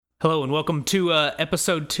Hello and welcome to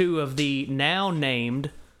episode 2 of the now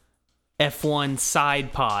named F1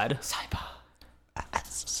 Side Pod. Side pod.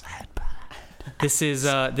 This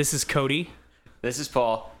is Cody. This is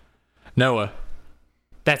Paul. Noah.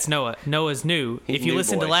 That's Noah. Noah's new. He's if you new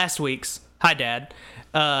listened to boy. last week's, hi Dad.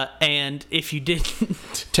 And if you didn't,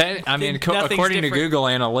 According to different. Google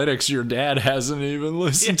Analytics, your dad hasn't even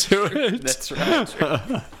listened to it. That's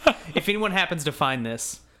right. if anyone happens to find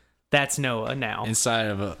this, that's Noah now. Inside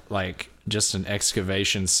of just an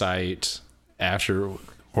excavation site after World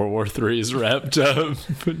War III is wrapped up.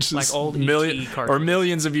 Just Like old E.T. cartridges. or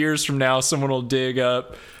millions of years from now, someone will dig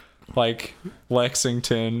up like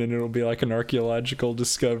Lexington and it'll be like an archaeological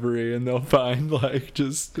discovery and they'll find like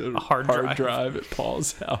just a hard drive at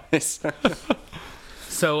Paul's house.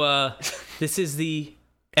 So this is the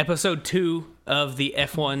episode 2 of the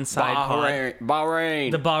F1 Side Pod.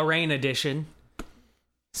 Bahrain. The Bahrain edition.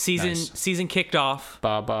 Season kicked off.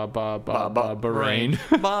 Bahrain.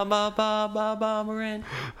 Bahrain.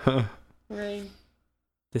 Rain.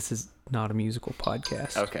 This is not a musical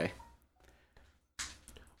podcast. Okay.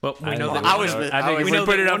 Well, we know that. I think if we know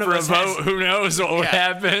put that it up one for of a us has- vote, who knows what will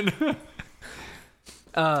happen?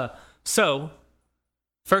 So,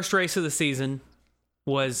 first race of the season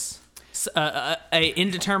was a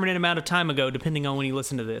indeterminate amount of time ago, depending on when you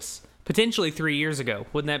listen to this. Potentially 3 years ago.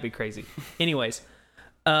 Wouldn't that be crazy? Anyways,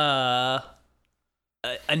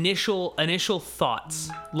 initial thoughts.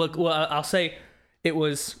 Look, well, I'll say it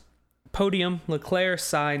was podium. Leclerc,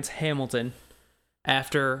 Sainz, Hamilton.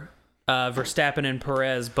 After Verstappen and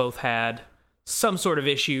Perez both had some sort of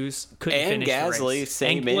issues, couldn't And finish the Gasly, race.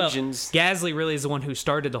 same engines. Gasly really is the one who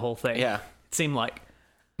started the whole thing. Yeah. It seemed like.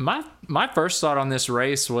 My first thought on this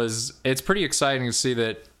race was it's pretty exciting to see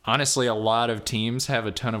that honestly a lot of teams have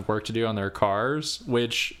a ton of work to do on their cars,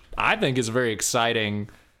 which I think is a very exciting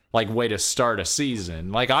way to start a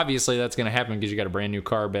season. Like obviously that's going to happen because you got a brand new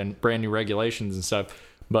car, brand new regulations and stuff,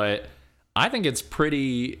 but I think it's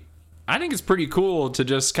pretty cool to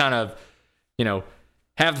just kind of,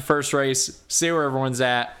 have the first race, see where everyone's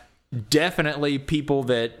at. Definitely teams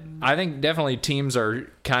are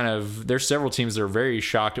there's several teams that are very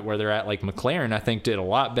shocked at where they're at. Like McLaren, I think did a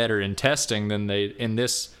lot better in testing than they did in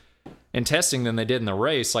the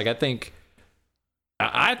race. Like I think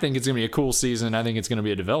it's gonna be a cool season. I think it's gonna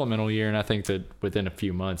be a developmental year, and I think that within a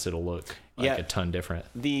few months it'll look like a ton different.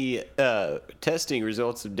 The testing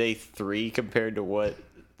results of day 3 compared to what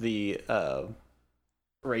the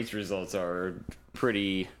race results are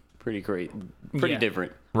pretty great, pretty Yeah.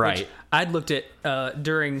 different. Right. I'd looked at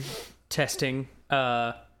during testing.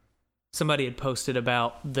 Somebody had posted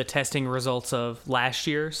about the testing results of last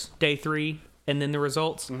year's day 3, and then the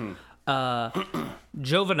results. Mm-hmm.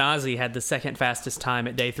 Giovinazzi had the second fastest time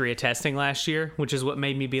at day 3 of testing last year, which is what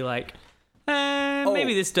made me be like,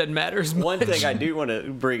 maybe this doesn't matter as much. One thing I do want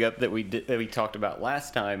to bring up that we talked about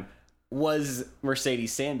last time was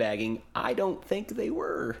Mercedes sandbagging. I don't think they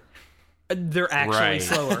were. They're actually Right.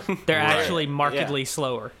 slower. They're Right. actually markedly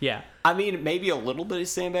slower. Yeah. I mean, maybe a little bit of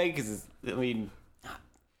sandbagging because They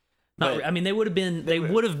but- would have been. They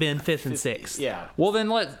would have been 5th and 6th. yeah. Well, then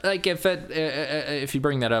if you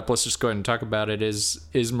bring that up, let's just go ahead and talk about it. Is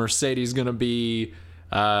Mercedes going to be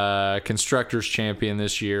constructors champion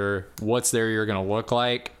this year? What's their year going to look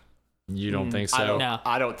like? You don't think so? No.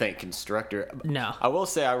 I don't think constructor. No. I will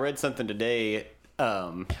say I read something today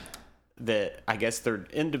that I guess they're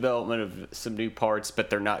in development of some new parts, but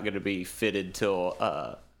they're not going to be fitted till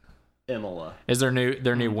Imola. Is their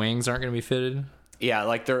new wings aren't going to be fitted? Yeah,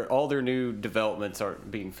 like all their new developments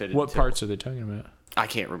aren't being fitted. What till- parts are they talking about? I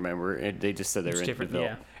can't remember. They just said they were in different,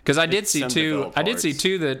 development. Because I did It's see some too. developed I did see parts.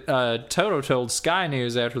 too that Toto told Sky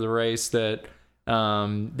News after the race that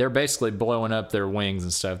they're basically blowing up their wings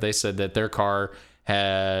and stuff. They said that their car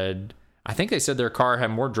had. I think they said their car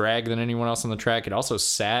had more drag than anyone else on the track. It also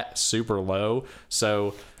sat super low.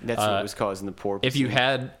 So That's what was causing the porpoise. if you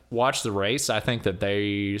had watched the race, I think that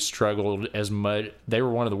they struggled as much. They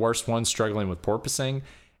were one of the worst ones struggling with porpoising.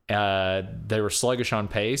 They were sluggish on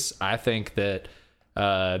pace. I think that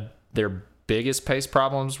their biggest pace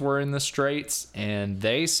problems were in the straights, and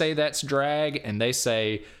they say that's drag. And they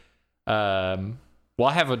say, well,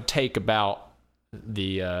 I have a take about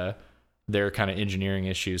their kind of engineering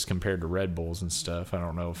issues compared to Red Bulls and stuff. I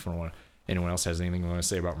don't know if anyone else has anything they want to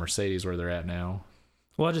say about Mercedes where they're at now.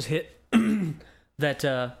 Well, I'll just hit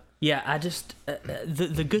that. Yeah, I just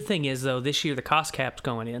the good thing is though this year the cost cap's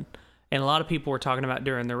going in, and a lot of people were talking about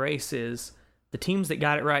during the race is the teams that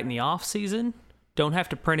got it right in the off season don't have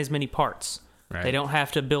to print as many parts. Right. They don't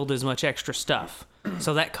have to build as much extra stuff.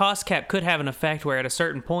 So that cost cap could have an effect where at a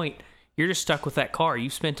certain point you're just stuck with that car. You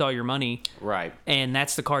spent all your money, Right. and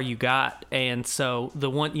that's the car you got. And so the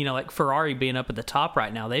one, like Ferrari being up at the top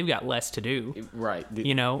right now, they've got less to do, Right.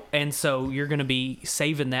 and so you're going to be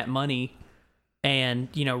saving that money and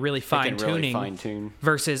really fine tuning. Fine tune.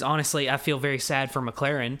 Versus, honestly, I feel very sad for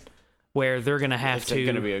McLaren, where they're going to have It's to.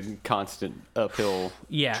 going to be a constant uphill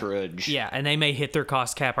trudge. Yeah, and they may hit their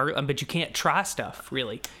cost cap, but you can't try stuff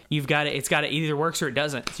really. You've got to. It's got to either works or it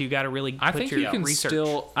doesn't. So you got to really. I think you can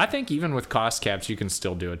research. I think even with cost caps, you can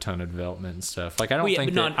still do a ton of development and stuff. Like I don't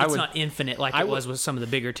think but that it's not infinite like it was with some of the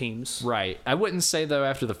bigger teams. Right. I wouldn't say though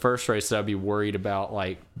after the first race that I'd be worried about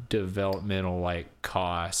like developmental like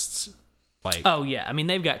costs. Like, oh yeah, I mean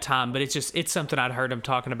they've got time, but it's something I'd heard them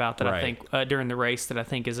talking about that I think during the race that I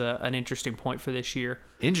think is an interesting point for this year.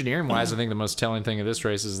 Engineering wise, I think the most telling thing of this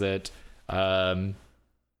race is that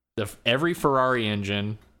every Ferrari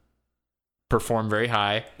engine performed very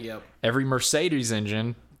high. Yep. Every Mercedes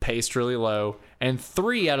engine paced really low, and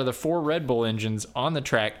 3 out of the 4 Red Bull engines on the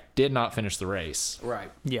track did not finish the race. Right.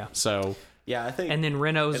 Yeah. So yeah, I think. And then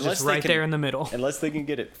Renault's just right there in the middle. Unless they can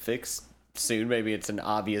get it fixed soon, maybe it's an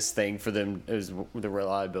obvious thing for them as the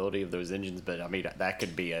reliability of those engines. But I mean, that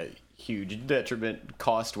could be a huge detriment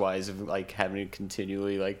cost wise of like having to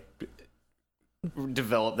continually like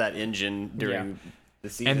develop that engine during the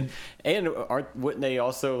season. And wouldn't they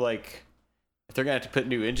also like if they're gonna have to put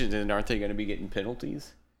new engines in? Aren't they going to be getting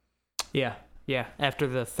penalties? Yeah. After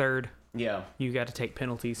the third. Yeah, you got to take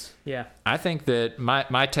penalties. Yeah, I think that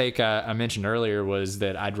my take I mentioned earlier was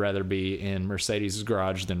that I'd rather be in Mercedes'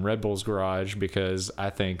 garage than Red Bull's garage, because I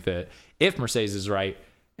think that if Mercedes is right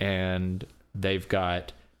and they've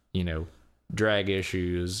got drag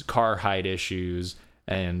issues, car height issues,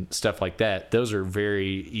 and stuff like that, those are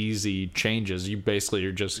very easy changes. You basically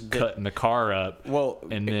are just cutting the car up. Well,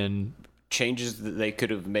 and then changes that they could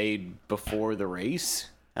have made before the race.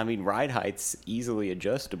 I mean, ride height's easily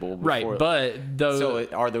adjustable. Right, but those... So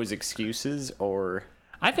are those excuses, or...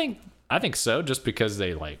 I think so, just because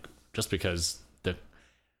I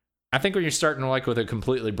think when you're starting like with a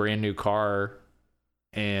completely brand new car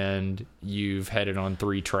and you've had it on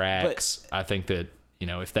 3 tracks, I think that,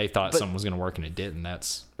 if they thought something was going to work and it didn't,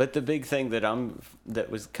 that's... But the big thing that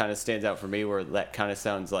was kind of stands out for me, where that kind of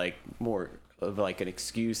sounds like more of like an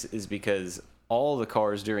excuse, is because all the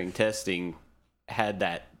cars during testing had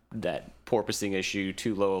that porpoising issue,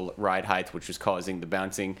 too low ride height, which was causing the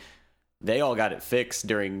bouncing. They all got it fixed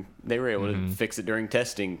they were able to fix it during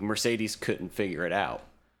testing. Mercedes couldn't figure it out.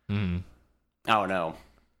 I don't know.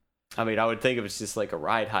 I mean, I would think if it's just like a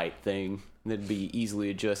ride height thing, that'd be easily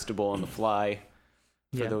adjustable on the fly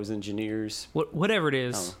for those engineers. Whatever it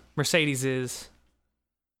is, Mercedes is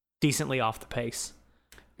decently off the pace.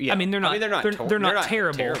 Yeah. I mean, they're not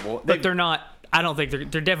terrible, but they're not. I don't think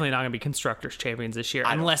they're definitely not going to be constructors champions this year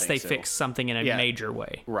unless they fix something in a major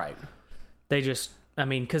way. Right. They just,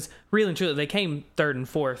 because really and truly, they came 3rd and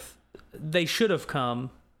 4th. They should have come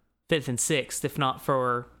 5th and 6th, if not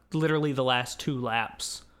for literally the last 2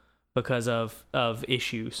 laps because of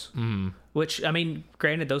issues. Which,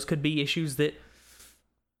 granted, those could be issues that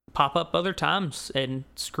pop up other times and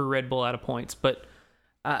screw Red Bull out of points. But,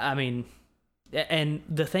 and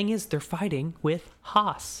the thing is, they're fighting with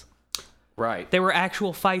Haas. Right. There were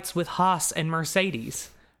actual fights with Haas and Mercedes,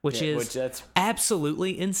 which is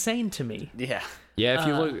absolutely insane to me. Yeah. Yeah, if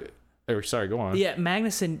you look... sorry, go on. Yeah,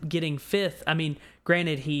 Magnussen getting 5th.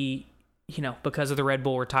 Granted, he, because of the Red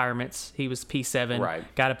Bull retirements, he was P7,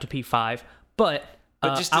 got up to P5. But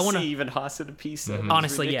just to see even Haas at a P7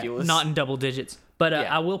 honestly, not in double digits. But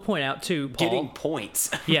I will point out, too, Paul... Getting points.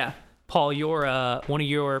 Yeah. Paul, your one of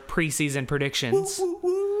your preseason predictions...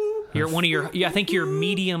 I think your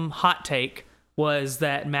medium hot take was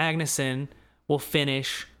that Magnussen will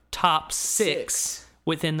finish top 6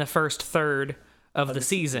 within the first third of the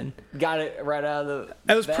season. Got it right out of the...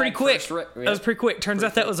 That was pretty quick. That was pretty quick. Turns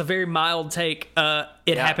out that was a very mild take.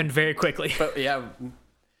 It happened very quickly. But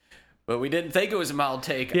we didn't think it was a mild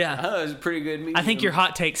take. Yeah. It was a pretty good medium. I think your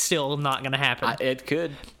hot take's still not going to happen. It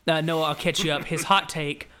could. No, I'll catch you up. His hot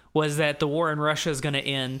take was that the war in Russia is going to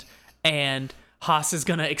end, and Haas is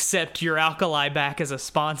going to accept your Alkali back as a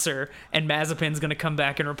sponsor, and Mazepin's going to come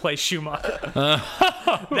back and replace Schumacher.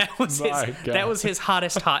 That was his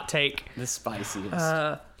hottest hot take. The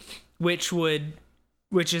spiciest. Which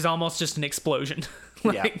is almost just an explosion.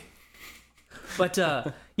 But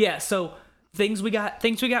so things we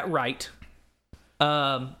got right.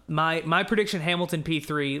 My prediction, Hamilton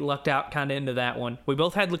P3, lucked out kind of into that one. We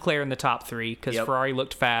both had Leclerc in the top 3 because Ferrari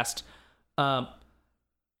looked fast.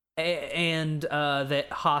 And that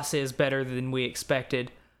Haas is better than we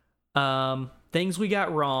expected. Things we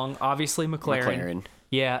got wrong, obviously McLaren.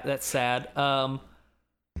 Yeah, that's sad.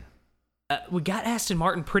 We got Aston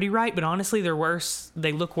Martin pretty right, but honestly, they're worse.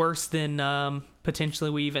 They look worse than potentially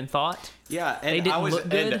we even thought. Yeah, and They didn't look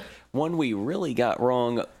good. And one we really got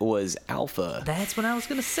wrong was Alpha. That's what I was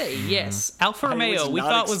going to say. Yes, Alfa I was Romeo we not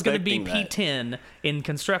thought was going to be expecting P10 in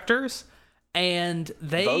constructors, and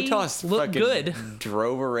they Bottas look fucking good.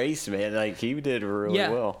 drove a race, man. Like, he did really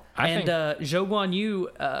well. And Zhou Guan Yu,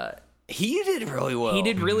 He did really well. he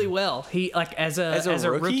did really well. He like as a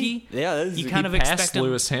rookie, Yeah, that is, you kind of Passed expect him.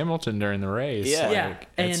 Lewis Hamilton during the race. Yeah. Yeah,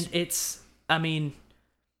 and it's I mean,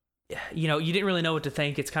 you know, you didn't really know what to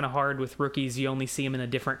think. It's kind of hard with rookies. You only see him in a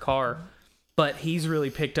different car, but he's really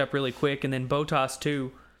picked up really quick. And then Bottas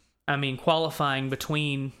too. I mean, qualifying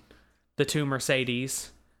between the two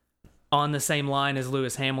Mercedes on the same line as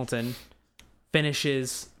Lewis Hamilton,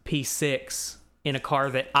 finishes P6 in a car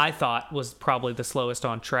that I thought was probably the slowest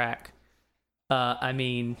on track. I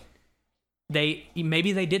mean,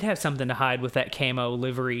 maybe they did have something to hide with that camo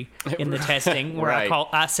livery in the testing, where Right.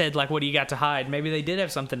 I said, like, what do you got to hide? Maybe they did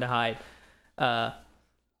have something to hide.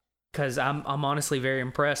 Because I'm honestly very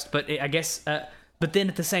impressed. But I guess, but then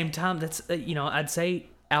at the same time, that's you know, I'd say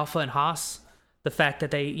Alpha and Haas, the fact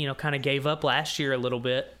that they, you know, kind of gave up last year a little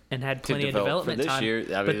bit and had plenty of develop for development this time. year.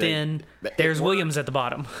 I mean, but then it there's worked. Williams at the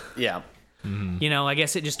bottom. Yeah. You know, I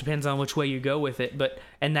guess it just depends on which way you go with it.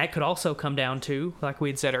 And that could also come down to, like we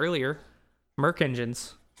had said earlier, Merc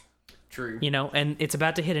engines. True. You know, and it's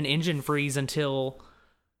about to hit an engine freeze until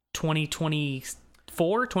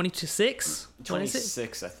 2024, 2026. When is it?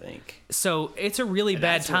 26, I think. So it's a really And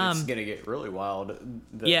bad that's when time. It's gonna get really wild.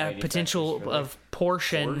 The Yeah, manufacturers potential really- of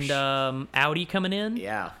Porsche and Audi coming in.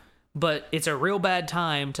 Yeah. But it's a real bad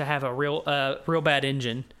time to have a real bad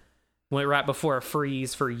engine right before a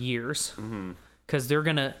freeze for years. Because they're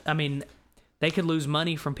gonna, I mean, they could lose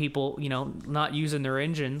money from people, you know, not using their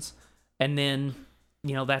engines, and then,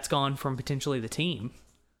 you know, that's gone from potentially the team.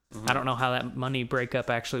 I don't know how that money breakup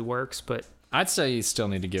actually works, but I'd say you still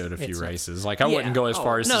need to give it a few It's- races. Like, I Yeah. wouldn't go as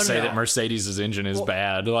far as no, to say no. that Mercedes' engine is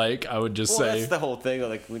bad. Like, I would just Well, say, that's the whole thing.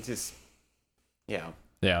 Like, we just, yeah.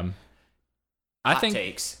 yeah. I Hot think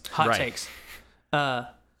takes. hot Right. takes.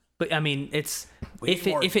 But I mean, it's if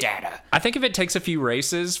More it data. I think if it takes a few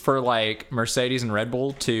races for like Mercedes and Red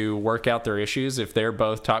Bull to work out their issues, if they're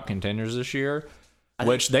both top contenders this year,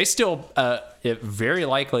 which they still it very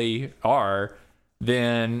likely are,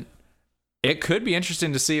 then it could be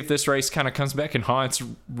interesting to see if this race kind of comes back and haunts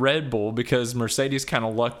Red Bull, because Mercedes kind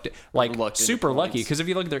of lucked super into lucky. points. Because if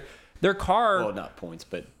you look at their car, Well, not points,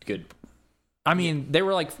 but good. I mean, they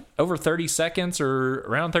were like over 30 seconds or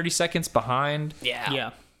around 30 seconds behind.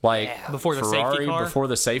 yeah. Like Before the Ferrari, safety car? before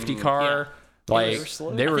the safety car, like were slow.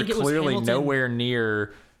 they I were think it was clearly Hamilton. nowhere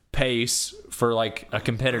near pace for like a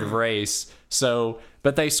competitive race. So,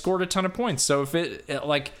 but they scored a ton of points. So if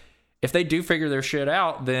they do figure their shit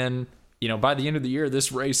out, then, you know, by the end of the year,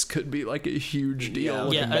 this race could be like a huge deal.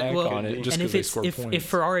 Looking back on it, just and because they scored if points.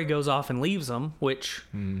 Ferrari goes off and leaves them, which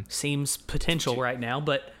seems potential right now,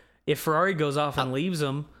 but if Ferrari goes off and leaves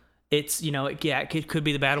them, it's, you know, it could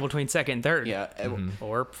be the battle between second and third. Yeah.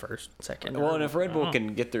 Or first, second. Well, or- and if Red Bull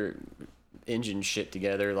can get their engine shit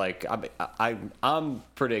together, like I'm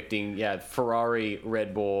predicting, Ferrari,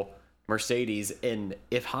 Red Bull, Mercedes, and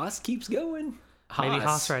if Haas keeps going, Maybe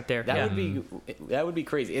Haas right there, That yeah. would be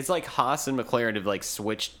crazy. It's like Haas and McLaren have like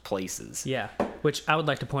switched places. Yeah, which I would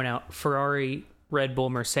like to point out, Ferrari, Red Bull,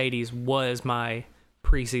 Mercedes was my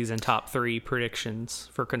preseason top 3 predictions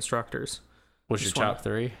for constructors. What's your top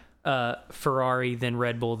 3? Ferrari, then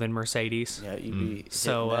Red Bull, then Mercedes. Yeah, you'd be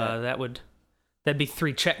So hitting that. that'd be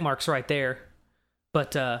 3 check marks right there.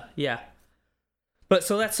 But yeah. But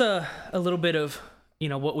so that's a little bit of, you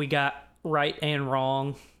know, what we got right and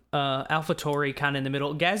wrong. AlphaTauri kind of in the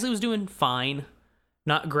middle. Gasly was doing fine,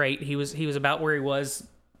 not great. He was about where he was.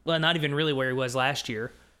 Well, not even really where he was last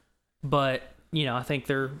year. But, you know, I think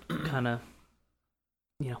they're kind of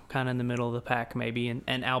in the middle of the pack maybe,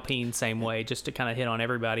 and Alpine same way, just to kind of hit on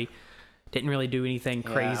everybody. Didn't really do anything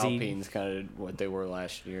crazy. Alpine's kind of what they were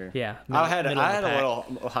last year. Yeah, I had middle of the pack. a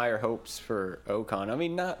little higher hopes for Ocon. I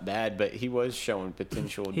mean, not bad, but he was showing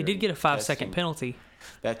potential. He did get a 5-second penalty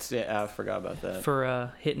That's it. I forgot about that.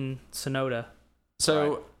 for hitting Sonoda. So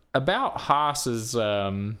Right. about Haas's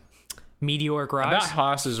Meteoric rise. About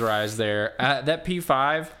Haas's rise there, that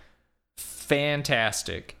P5,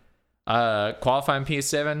 fantastic. Qualifying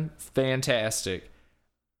P7, fantastic.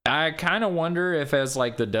 I kind of wonder if, as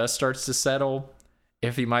like the dust starts to settle,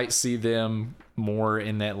 if you might see them more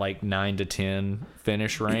in that like 9 to 10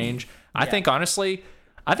 finish range. I think honestly,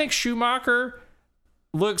 Schumacher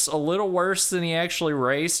looks a little worse than he actually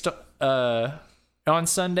raced on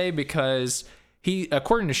Sunday, because he,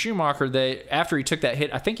 according to Schumacher, that after he took that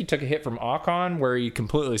hit, I think he took a hit from Ocon where he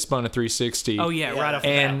completely spun a 360. Oh yeah, right off the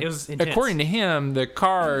bat. It was intense. According to him, the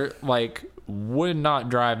car would not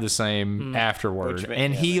drive the same afterward,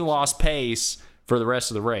 and he lost pace for the rest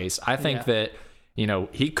of the race. I think that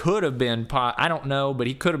he could have been. I don't know, but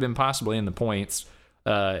he could have been possibly in the points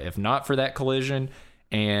if not for that collision.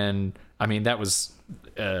 And I mean, that was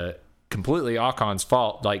completely Ocon's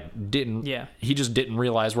fault. He just didn't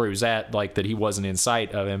realize where he was at, that he wasn't in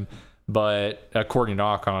sight of him. But according to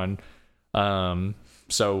Ocon,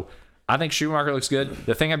 so I think Schumacher looks good.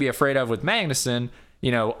 The thing I'd be afraid of with Magnussen,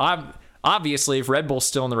 obviously, if Red Bull's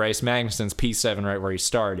still in the race, Magnussen's P7 right where he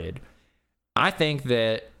started. I think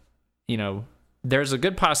that, there's a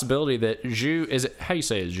good possibility that Zhou, is it, how do you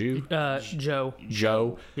say it, Zhou? Joe.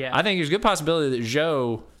 Joe. Yeah. I think there's a good possibility that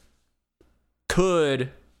Zhou could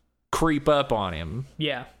creep up on him.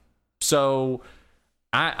 Yeah. So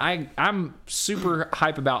I'm super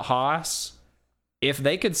hype about Haas. If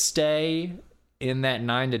they could stay in that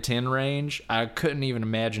 9 to 10 range, I couldn't even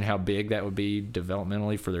imagine how big that would be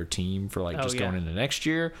developmentally for their team for going into next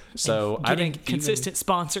year. So I think consistent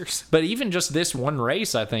sponsors. But even just this one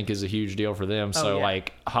race, I think, is a huge deal for them. So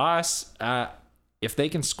Haas, if they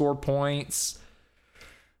can score points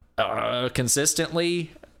consistently,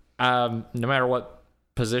 no matter what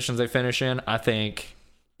positions they finish in, I think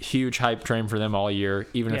huge hype train for them all year,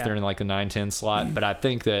 even if they're in the 9-10 slot. But I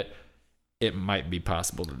think that it might be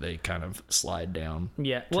possible that they kind of slide down.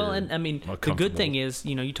 Yeah. Well, and I mean, the good thing is,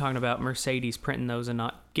 you're talking about Mercedes printing those and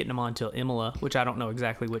not getting them on until Imola, which I don't know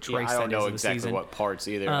exactly which race that is of the season. I don't know exactly what parts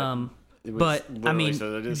either. But I mean,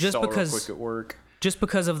 just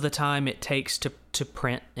because of the time it takes to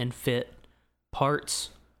print and fit parts,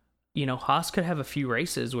 Haas could have a few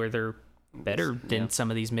races where they're better than some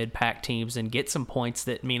of these mid-pack teams and get some points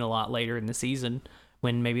that mean a lot later in the season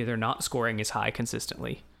when maybe they're not scoring as high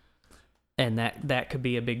consistently. And that could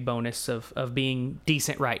be a big bonus of being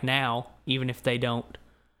decent right now, even if they don't,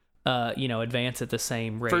 advance at the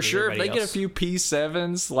same rate. For sure, if they get a few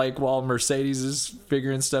P7s, while Mercedes is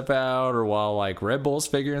figuring stuff out, or while Red Bull's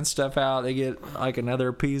figuring stuff out, they get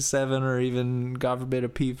another P7 or even, God forbid, a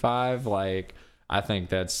P5. I think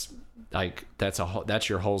that's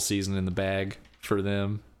your whole season in the bag for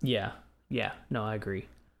them. Yeah. No, I agree.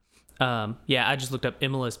 I just looked up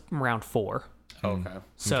Imola's round 4. Okay.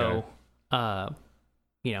 So.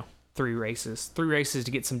 3 races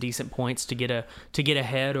to get some decent points to get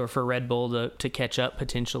ahead, or for Red Bull to catch up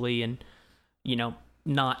potentially, and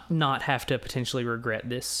not have to potentially regret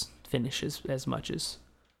this finish as much as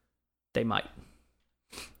they might.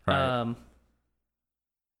 Right.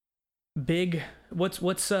 What's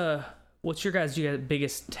your guys'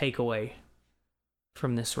 biggest takeaway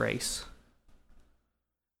from this race?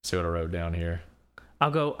 See what I wrote down here.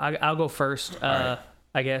 I'll go first. Right.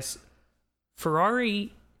 I guess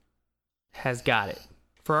Ferrari has got it.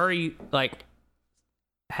 Ferrari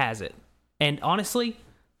has it. And honestly,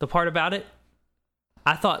 the part about it,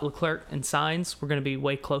 I thought Leclerc and Sainz were going to be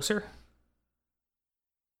way closer.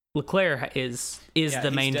 Leclerc is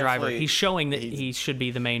the main driver. He's showing that he should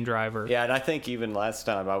be the main driver. Yeah, and I think even last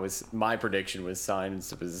time my prediction was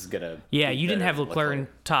Sainz was gonna. Yeah, you didn't have Leclerc in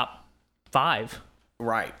top 5.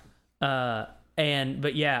 Right. But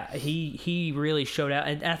he really showed out,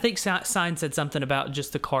 and I think Sainz said something about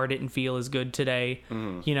just the car didn't feel as good today,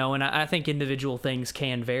 and I think individual things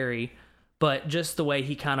can vary, but just the way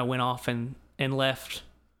he kind of went off and left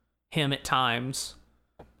him at times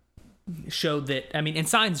showed that. I mean, and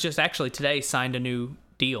Sainz just actually today signed a new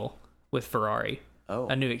deal with Ferrari,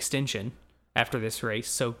 a new extension after this race,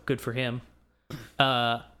 so good for him.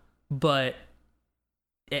 And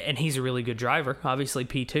he's a really good driver, obviously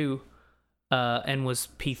P2. And was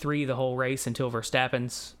P3 the whole race until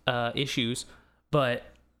Verstappen's issues. But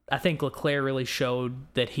I think Leclerc really showed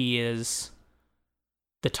that he is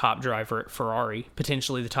the top driver at Ferrari,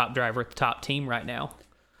 potentially the top driver at the top team right now.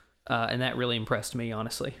 And that really impressed me,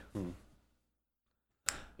 honestly.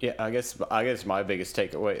 Yeah, I guess my biggest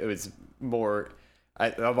takeaway, it was more,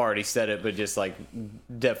 I've already said it, but just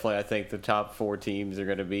definitely I think the top 4 teams are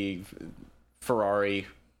going to be Ferrari,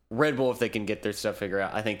 Red Bull, if they can get their stuff figured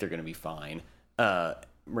out, I think they're going to be fine.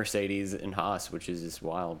 Mercedes and Haas, which is just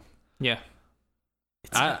wild. Yeah.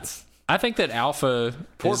 I think that Alpha...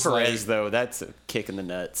 Poor Perez, though, that's a kick in the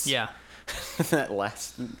nuts. Yeah. That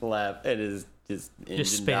last lap, it is just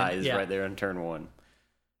engine dies right there on turn 1.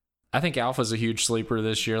 I think Alpha's a huge sleeper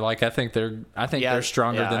this year. I think they're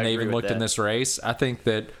stronger than they even looked in this race. I think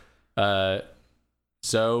that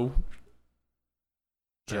Zhou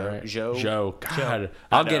Joe. God,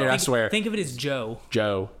 I'll get it. I swear. Think of it as Joe.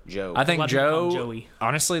 Joe. I think A lot of people call him Joe. Joey.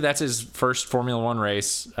 Honestly, that's his first Formula One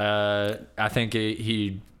race. I think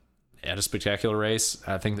he had a spectacular race.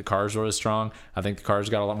 I think the cars were really strong. I think the cars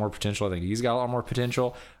got a lot more potential. I think he's got a lot more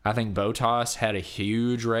potential. I think Bottas had a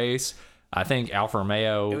huge race. I think Alfa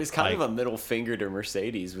Romeo. It was kind of a middle finger to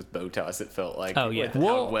Mercedes with Bottas. It felt like. Oh, yeah. With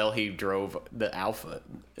Well- how well he drove the Alfa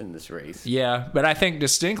in this race. Yeah, but I think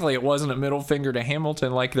distinctly it wasn't a middle finger to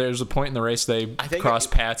Hamilton. Like there's a point in the race they crossed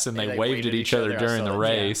paths and they waved at each other during the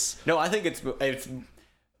race. No, I think it's.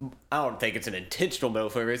 I don't think it's an intentional middle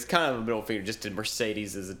finger. It's kind of a middle finger just to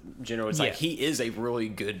Mercedes as a general. It's like he is a really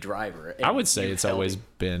good driver. I would say it's always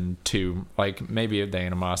been too, like maybe the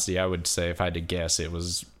animosity. I would say if I had to guess, it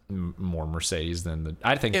was more Mercedes than the.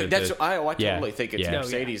 I think I totally think it's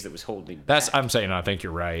Mercedes that was holding. I'm saying I think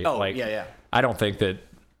you're right. Oh, like, yeah. I don't think that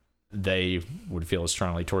they would feel as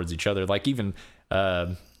strongly towards each other. Like even,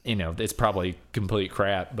 it's probably complete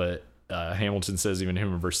crap, but Hamilton says even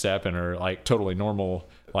him and Verstappen are like totally normal,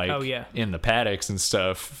 like in the paddocks and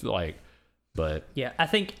stuff. Like, but yeah, I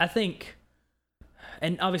think,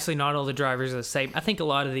 and obviously not all the drivers are the same. I think a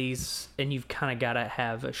lot of these, and you've kind of got to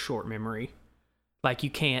have a short memory. Like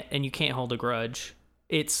you can't hold a grudge.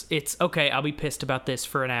 It's okay. I'll be pissed about this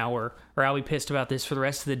for an hour, or I'll be pissed about this for the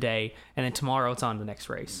rest of the day, and then tomorrow it's on to the next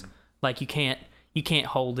race. Like you can't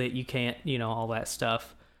hold it. You can't, all that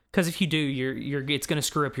stuff. Because if you do, it's going to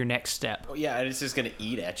screw up your next step. Oh, yeah, and it's just going to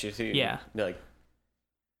eat at you too. Yeah. Like,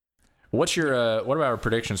 what about our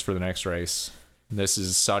predictions for the next race? This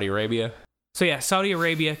is Saudi Arabia. So yeah, Saudi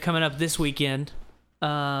Arabia coming up this weekend.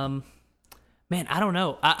 Man, I don't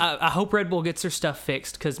know. I hope Red Bull gets their stuff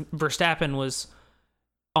fixed because Verstappen was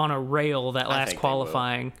on a rail that last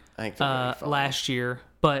qualifying last year.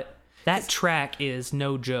 But that track is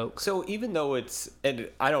no joke. So even though and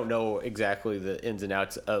I don't know exactly the ins and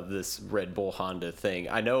outs of this Red Bull Honda thing.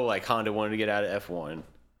 I know like Honda wanted to get out of F1.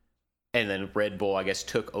 And then Red Bull, I guess,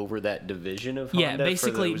 took over that division of Honda. Yeah,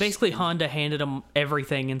 basically Honda handed them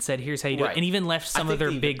everything and said, here's how you do it. And even left some of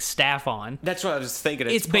their big staff on. That's what I was thinking.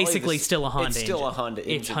 It's basically still a Honda engine. It's still a Honda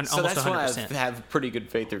engine. It's so almost that's 100%. why I have pretty good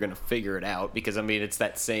faith they're going to figure it out. Because, I mean, it's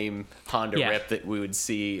that same Honda rep that we would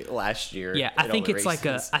see last year. Yeah, I think it's like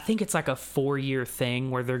a 4-year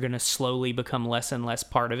thing where they're going to slowly become less and less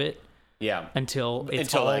part of it. Yeah. Until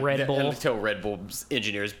all Red Bull. Until Red Bull's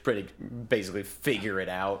engineers basically figure it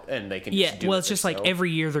out and they can just do it. Well, it's just like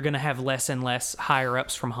every year they're going to have less and less higher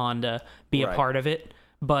ups from Honda be a part of it.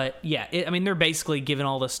 But yeah, they're basically given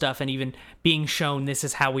all the stuff and even being shown this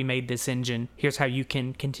is how we made this engine. Here's how you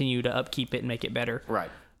can continue to upkeep it and make it better.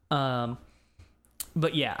 Right.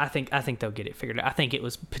 But yeah, I think they'll get it figured out. I think it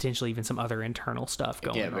was potentially even some other internal stuff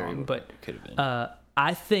going on. But could have been.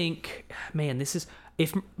 I think, man, this is.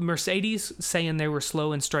 If Mercedes saying they were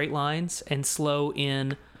slow in straight lines and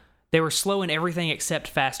they were slow in everything except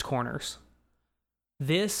fast corners.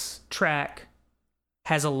 This track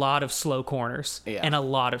has a lot of slow corners and a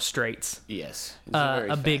lot of straights. Yes.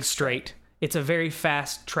 A big straight. It's a very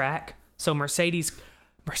fast track. So Mercedes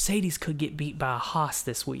could get beat by a Haas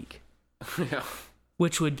this week. Yeah.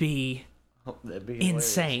 Which would be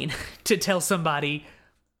insane to tell somebody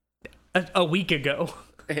a week ago.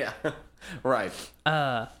 Yeah. Right.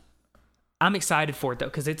 I'm excited for it though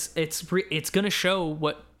because it's going to show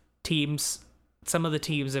what some of the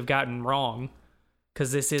teams have gotten wrong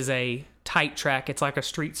because this is a tight track. It's like a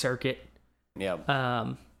street circuit. Yeah.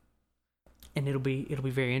 And it'll be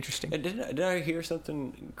very interesting. And did I hear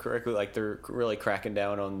something correctly? Like they're really cracking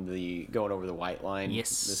down on the going over the white line this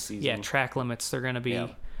season. Yeah, track limits. They're going to be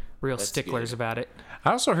real sticklers about it.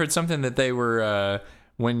 I also heard something that they were.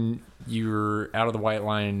 When you're out of the white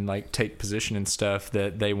line, like take position and stuff,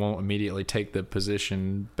 that they won't immediately take the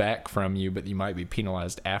position back from you, but you might be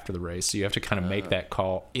penalized after the race. So you have to kind of make that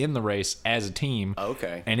call in the race as a team.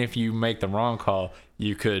 Okay. And if you make the wrong call,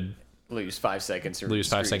 you could lose 5 seconds.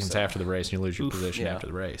 After the race, and you lose your position after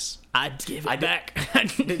the race. I'd give it back.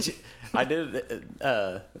 I did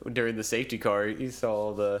during the safety car. You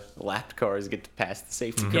saw the lapped cars get to pass the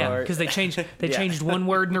safety car. Yeah, because they changed one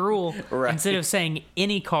word in the rule. Right. Instead of saying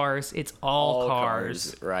any cars, it's all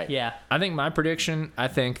cars. Right. Yeah. I think my prediction. I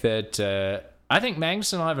think that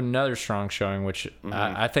Magnussen will have another strong showing, which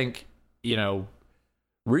I think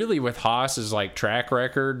really with Haas's like track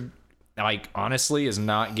record. Like honestly is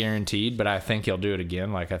not guaranteed, but I think he'll do it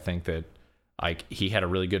again. Like I think that like he had a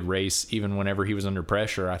really good race even whenever he was under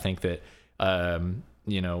pressure. I think that in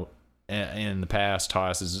the past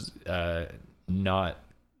Haas has not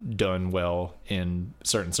done well in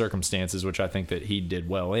certain circumstances, which I think that he did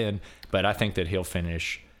well in, but I think that he'll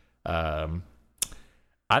finish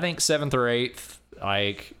I I think 7th or 8th,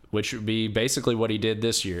 like, which would be basically what he did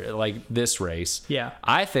this year, like this race. Yeah.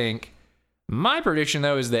 I think my prediction,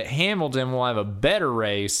 though, is that Hamilton will have a better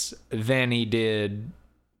race than he did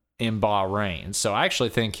in Bahrain. So I actually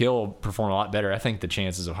think he'll perform a lot better. I think the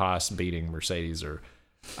chances of Haas beating Mercedes are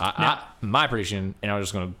my prediction, and I'm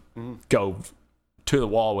just going to go to the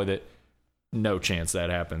wall with it. No chance that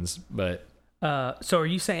happens. But so are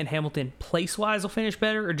you saying Hamilton place-wise will finish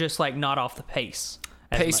better, or just like not off the pace?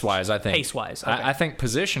 Pace-wise, I think. Pace-wise, okay. I think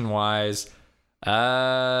position-wise,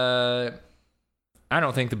 I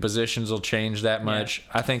don't think the positions will change that much.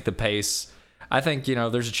 Yeah. I think the pace. I think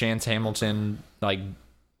there's a chance Hamilton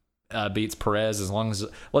beats Perez, as long as,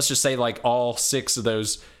 let's just say, like all 6 of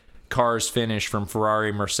those cars finish from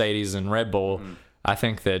Ferrari, Mercedes, and Red Bull. I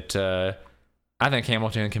think that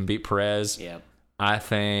Hamilton can beat Perez. Yeah. I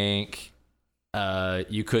think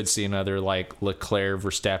you could see another like Leclerc,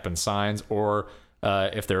 Verstappen, Sainz, or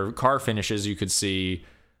if their car finishes, you could see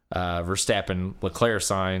Verstappen, Leclerc,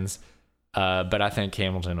 Sainz. But I think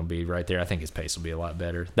Hamilton will be right there. I think his pace will be a lot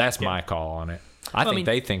better. That's my call on it. I think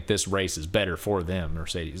they think this race is better for them,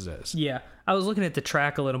 Mercedes does. Yeah. I was looking at the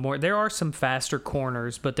track a little more. There are some faster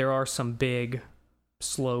corners, but there are some big,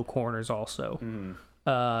 slow corners also.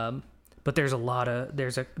 But there's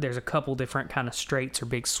a couple different kind of straights or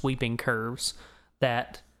big sweeping curves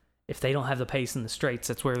that if they don't have the pace in the straights,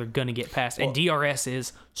 that's where they're going to get past. And DRS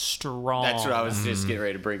is strong. That's what I was just getting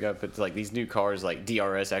ready to bring up. It's like these new cars, like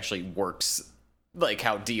DRS actually works like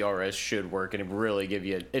how DRS should work, and it really give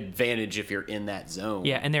you an advantage if you're in that zone.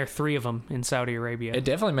 Yeah, and there are 3 of them in Saudi Arabia. It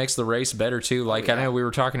definitely makes the race better too. Like I know we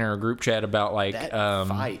were talking in our group chat about like that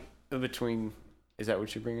fight between. Is that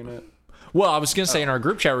what you're bringing up? Well, I was going to say in our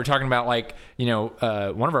group chat, we were talking about like,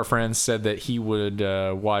 one of our friends said that he would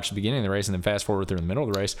watch the beginning of the race and then fast forward through the middle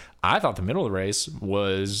of the race. I thought the middle of the race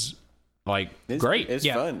was great. It's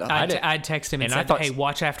fun. I'd text him and said, hey,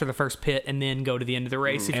 watch after the first pit and then go to the end of the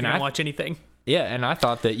race if you don't watch anything. Yeah, and I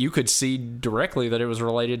thought that you could see directly that it was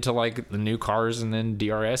related to like the new cars and then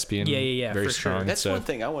DRS being very strong. Sure. That's one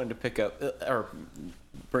thing I wanted to pick up or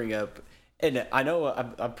bring up. And I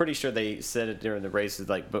know I'm pretty sure they said it during the races,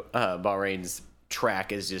 like Bahrain's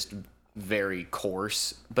track is just very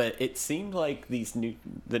coarse, but it seemed like the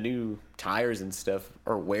new tires and stuff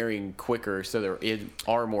are wearing quicker, so there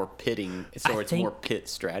are more pitting, so it's more pit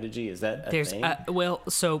strategy. Is that a thing?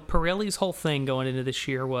 So Pirelli's whole thing going into this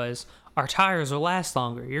year was our tires will last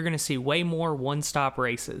longer. You're going to see way more one-stop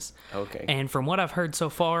races. Okay. And from what I've heard so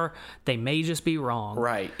far, they may just be wrong.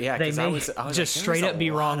 Right. Yeah. They may just straight up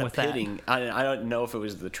be wrong with pitting. I don't know if it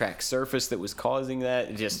was the track surface that was causing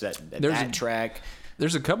that. Just that track.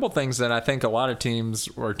 There's a couple things that I think a lot of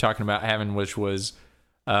teams were talking about having, which was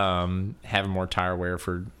having more tire wear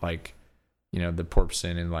for like, the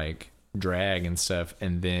porpoising and like drag and stuff,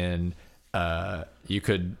 and then you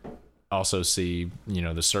could also see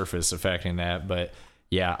the surface affecting that. But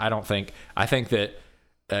yeah, I think that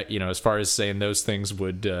as far as saying those things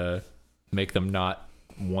would make them not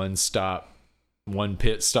one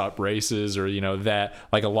pit stop races, or that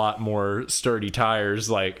like a lot more sturdy tires,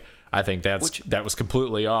 like I think that was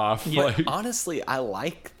completely off. Yeah, like, honestly, I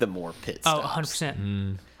like the more pit stops.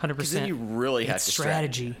 100%. 100%. Because then you really have to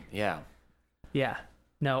strategy. Yeah.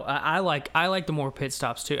 No, I like the more pit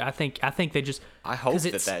stops too. I think they just. I hope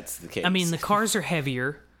that's the case. I mean, the cars are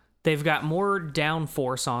heavier. They've got more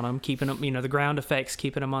downforce on them, keeping them. The ground effects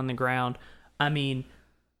keeping them on the ground. I mean,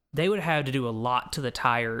 they would have to do a lot to the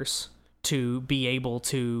tires to be able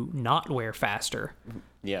to not wear faster.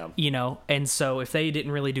 Yeah. And so if they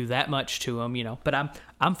didn't really do that much to them, but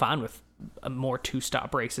I'm fine with more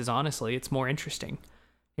 2-stop races. Honestly, it's more interesting.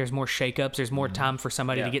 There's more shakeups. There's more time for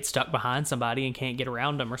somebody to get stuck behind somebody and can't get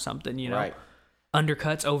around them or something. Right.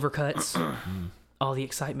 Undercuts, overcuts, all the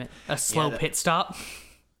excitement. A slow pit stop.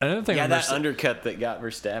 Another thing. That undercut that got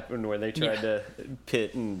Verstappen, where they tried to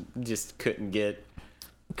pit and just couldn't get.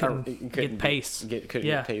 Couldn't get pace. Get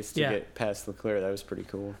pace to get past Leclerc. That was pretty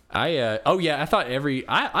cool. I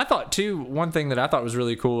thought too, one thing that I thought was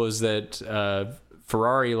really cool is that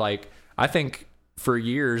Ferrari, like, I think for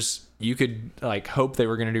years you could like hope they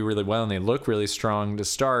were going to do really well and they look really strong to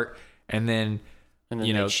start, and then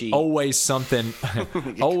always something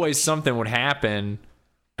would happen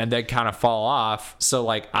and they'd kind of fall off. So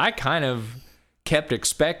like I kind of kept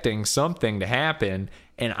expecting something to happen.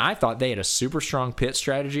 And I thought they had a super strong pit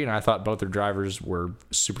strategy, and I thought both their drivers were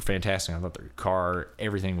super fantastic. I thought their car,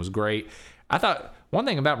 everything was great. I thought one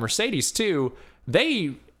thing about Mercedes, too,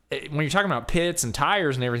 when you're talking about pits and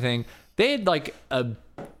tires and everything, they had like a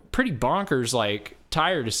pretty bonkers like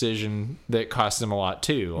tire decision that cost them a lot,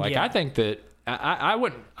 too. Like I think that I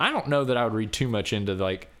wouldn't. I don't know that I would read too much into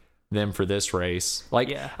like them for this race. Like,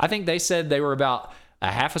 Yeah. I think they said they were about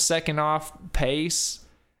a half a second off pace,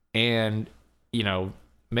 and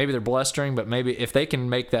maybe they're blustering, but maybe if they can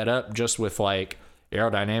make that up just with like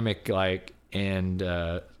aerodynamic like and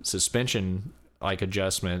suspension like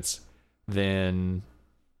adjustments, then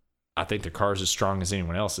I think their car's as strong as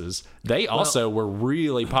anyone else's. They also were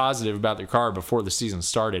really positive about their car before the season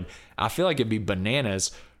started. I feel like it'd be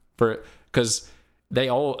bananas because they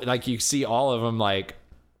all, like, you see all of them, like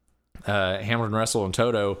Hamilton, Russell, and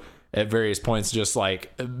Toto at various points just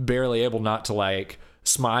like barely able not to like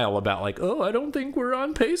smile about like, oh, I don't think we're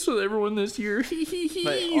on pace with everyone this year.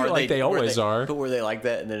 Like they always are. But were they like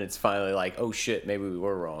that? And then it's finally like, oh shit, maybe we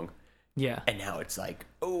were wrong. Yeah. And now it's like,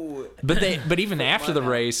 oh. But even after the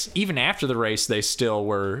race, they still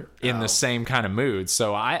were in the same kind of mood.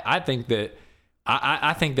 So I think that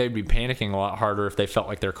I think they'd be panicking a lot harder if they felt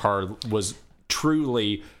like their car was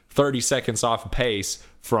truly 30 seconds off of pace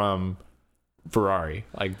from Ferrari.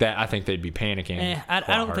 Like that, I think they'd be panicking. I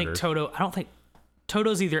don't think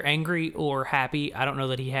Toto's either angry or happy. I don't know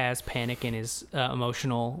that he has panic in his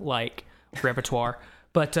emotional like repertoire.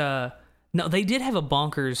 But no, they did have a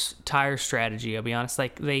bonkers tire strategy. I'll be honest.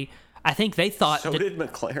 Like I think they thought. So did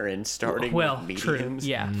McLaren starting with mediums. True,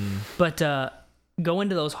 yeah. But go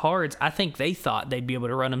into those hards. I think they thought they'd be able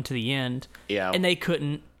to run them to the end. Yeah. And they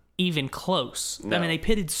couldn't even close. No. I mean, they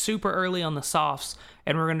pitted super early on the softs,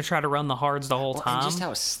 and we're going to try to run the hards the whole time. And just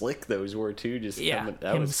how slick those were too. Just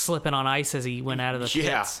him slipping on ice as he went out of the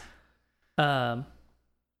pits. Yeah,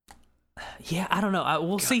 I don't know.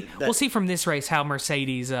 We'll see. We'll see from this race how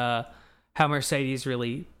Mercedes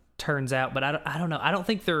really turns out. But I don't know. I don't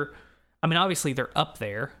think they're. I mean, obviously they're up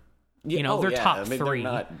there. They're top three. They're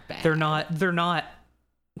not bad.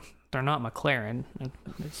 They're not McLaren,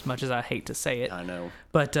 as much as I hate to say it. I know.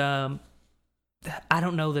 But I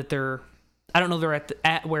don't know that they're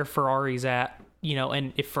at where Ferrari's at,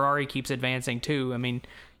 and if Ferrari keeps advancing too, I mean,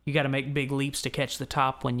 you got to make big leaps to catch the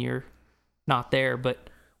top when you're not there, but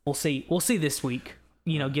we'll see. We'll see this week,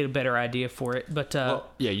 get a better idea for it. But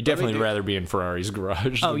you definitely rather be in Ferrari's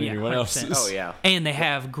garage than anyone 100%. else's. Oh yeah. And they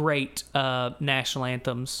have great national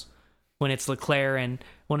anthems when it's Leclerc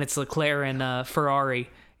and Ferrari.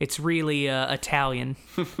 It's really Italian.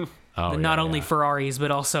 Not only Ferraris, but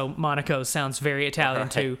also Monaco sounds very Italian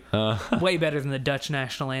too. Way better than the Dutch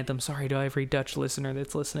national anthem. Sorry to every Dutch listener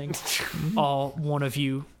that's listening. All one of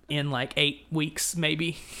you in like 8 weeks,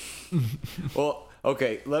 maybe. Well,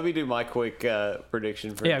 okay, let me do my quick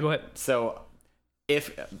prediction for go ahead. So,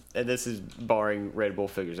 and this is barring Red Bull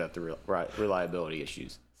figures out the reliability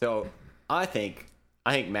issues. So, I think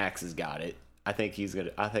Max has got it. I think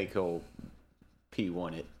he'll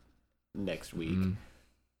P1 it next week.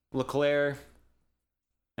 Leclerc.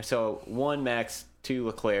 So 1 Max, 2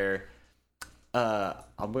 Leclerc. I'm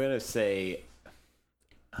gonna say.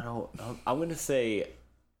 I'm gonna say.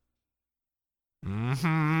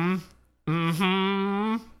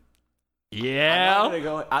 Yeah. I'm gonna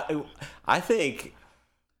go. I think.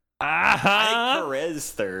 I think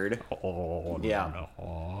Perez 3rd. Oh yeah.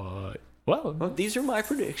 No. Well, these are my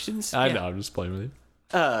predictions. I know. I'm just playing with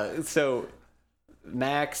you. So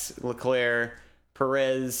Max, Leclerc,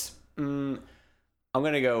 Perez. I'm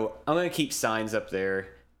gonna keep Sainz up there,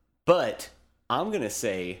 but I'm gonna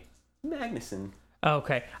say Magnussen.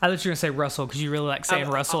 Okay, I thought you were gonna say Russell because you really like saying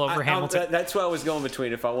Russell over Hamilton. That's what I was going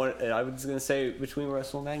between. I was gonna say between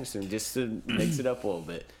Russell and Magnussen just to mix it up a little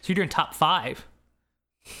bit. So you're doing top 5.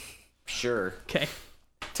 Sure. Okay.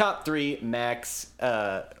 Top 3: Max,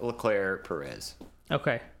 Leclerc, Perez.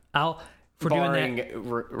 Okay. Barring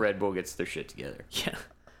Red Bull gets their shit together. Yeah.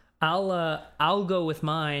 I'll go with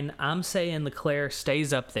mine. I'm saying Leclerc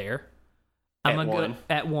stays up there. I'm gonna go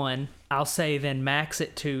at 1. I'll say then Max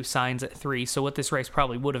at 2, Sainz at 3. So what this race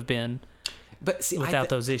probably would have been, but see, without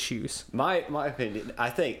those issues. My opinion, I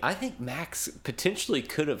think Max potentially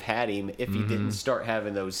could have had him if he didn't start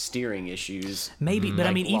having those steering issues. Maybe, but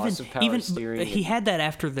I mean, even steering he had that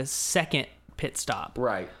after the second pit stop.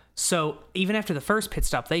 Right. So even after the first pit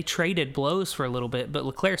stop, they traded blows for a little bit, but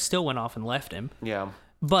Leclerc still went off and left him. Yeah.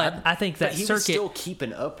 But I think that he circuit was still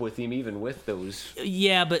keeping up with him even with those.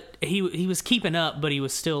 Yeah, but he was keeping up, but he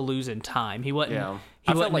was still losing time. He wasn't. Yeah.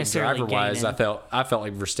 He wasn't like necessarily driver-wise, gaining. I felt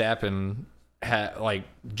like Verstappen had like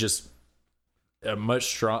just a much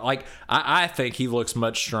strong. Like I think he looks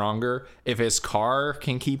much stronger if his car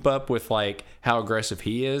can keep up with like how aggressive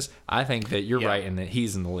he is. I think that you're right in that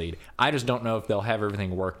he's in the lead. I just don't know if they'll have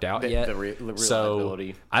everything worked out yet. The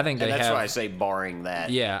reliability. So I think that's why I say barring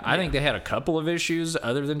that. Yeah, I think they had a couple of issues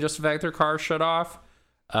other than just the fact their car shut off.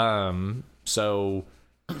 So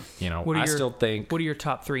I still think. What are your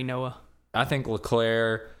top three, Noah? I think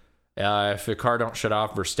Leclerc. If the car don't shut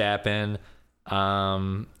off, Verstappen,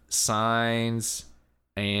 Sainz,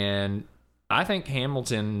 and I think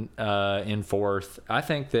Hamilton in fourth. I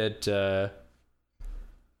think that.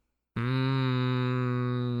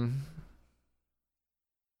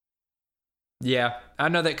 Yeah, I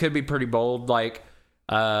know that could be pretty bold. Like,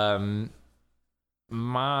 I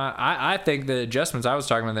think the adjustments I was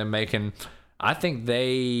talking about them making. I think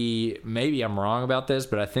maybe I'm wrong about this,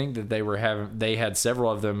 but I think that they had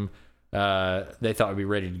several of them. They thought would be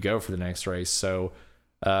ready to go for the next race. So,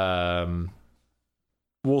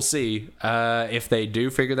 we'll see if they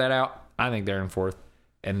do figure that out. I think they're in fourth,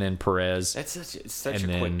 and then Perez. That's such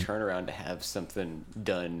a quick turnaround to have something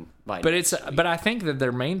done by. But I think that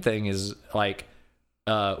their main thing is like,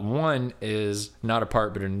 one is not a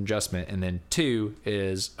part but an adjustment, and then two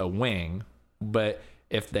is a wing. But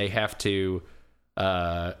if they have to,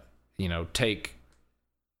 take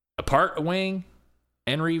apart a wing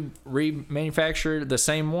and remanufacture the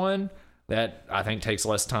same one, that I think takes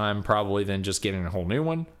less time probably than just getting a whole new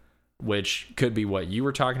one, which could be what you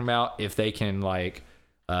were talking about. If they can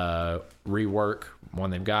rework one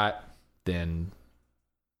they've got, then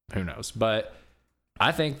who knows? But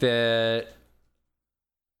I think that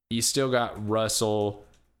you still got Russell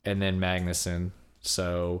and then Magnussen.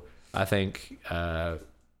 So I think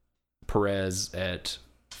Perez at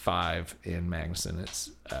 5 and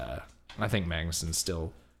Magnussen. I think Magnussen's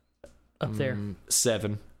still up there.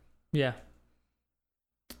 7. Yeah.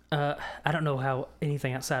 I don't know how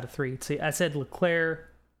anything outside of 3. See, I said Leclerc,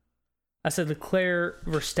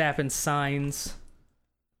 Verstappen, Sainz.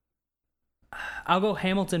 I'll go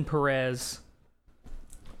Hamilton, Perez.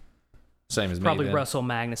 Same as probably me. Probably Russell,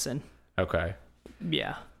 Magnussen. Okay.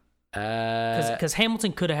 Yeah. Because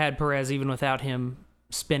Hamilton could have had Perez even without him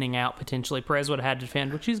spinning out potentially. Perez would have had to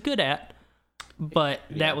defend, which he's good at. But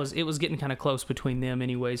it was getting kind of close between them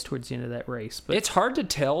anyways towards the end of that race. But it's hard to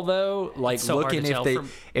tell though. Like so looking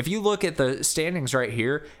if you look at the standings right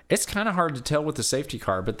here, it's kind of hard to tell with the safety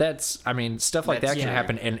car. But stuff like that can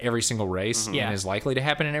happen in every single race and is likely to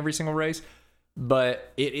happen in every single race.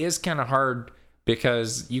 But it is kind of hard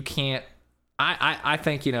because you can't. I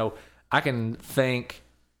think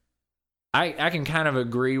I can kind of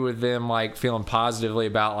agree with them like feeling positively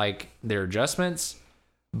about like their adjustments.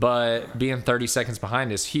 But being 30 seconds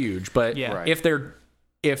behind is huge. But if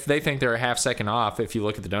they think they're a half second off, if you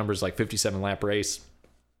look at the numbers, like 57 lap race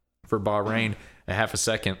for Bahrain, a half a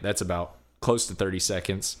second, that's about close to 30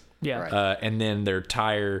 seconds. Yeah. And then their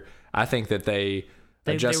tire, I think that they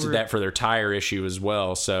adjusted that for their tire issue as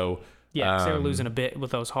well. So yeah, they were losing a bit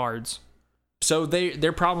with those hards. So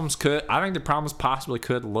their problems possibly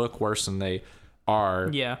could look worse than they are.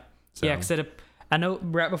 Yeah. So. Yeah, because I know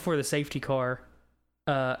right before the safety car,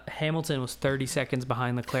 Hamilton was 30 seconds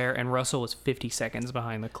behind Leclerc and Russell was 50 seconds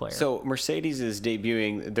behind Leclerc. So Mercedes is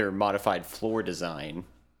debuting their modified floor design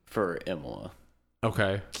for Imola.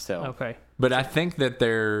 Okay. But I think that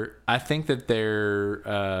their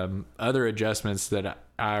other adjustments that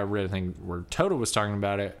I read, I think where Toto was talking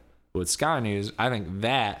about it with Sky News, I think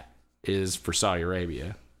that is for Saudi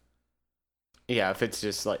Arabia. Yeah, if it's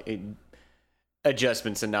just like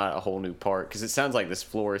adjustments and not a whole new part, because it sounds like this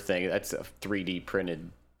floor thing, that's a 3D printed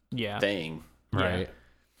thing, right?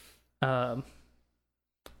 So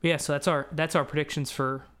that's our predictions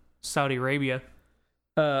for Saudi Arabia.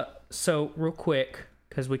 So real quick,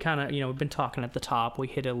 because we kind of we've been talking at the top, we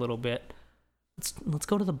hit it a little bit. Let's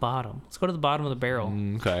go to the bottom. Let's go to the bottom of the barrel.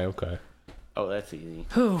 Okay. Oh, that's easy.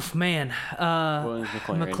 Oof, man.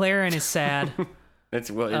 McLaren is sad.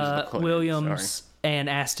 That's Williams. Williams and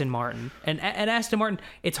Aston Martin. And Aston Martin,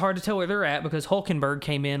 it's hard to tell where they're at because Hülkenberg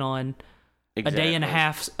came in on a day and a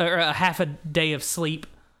half, or a half a day of sleep.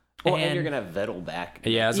 Well, and you're gonna have Vettel back.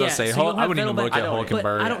 Yeah, I was gonna say, I wouldn't even look at Hülkenberg.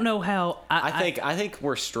 But I don't know how. I think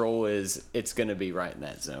where Stroll is, it's gonna be right in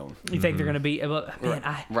that zone. You think they're gonna be?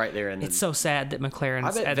 Right there. It's so sad that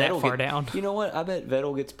McLaren's that far down. You know what? I bet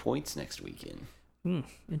Vettel gets points next weekend.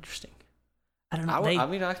 Interesting. I don't know.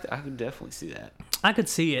 I could definitely see that. I could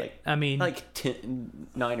see it. Like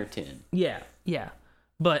 9 or 10. Yeah.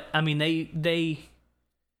 But they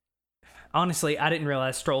honestly, I didn't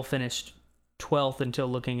realize Stroll finished 12th until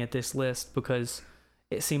looking at this list, because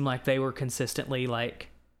it seemed like they were consistently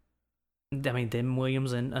them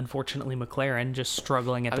Williams and unfortunately McLaren just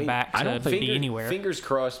struggling at the back to be anywhere. Fingers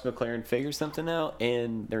crossed McLaren figures something out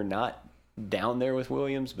and they're not down there with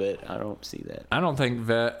Williams, but I don't see that. I don't think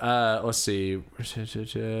let's see.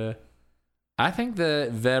 I think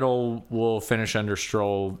that Vettel will finish under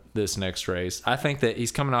Stroll this next race. I think that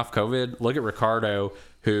he's coming off COVID. Look at Ricardo,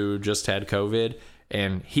 who just had COVID,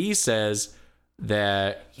 and he says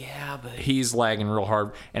that but he's lagging real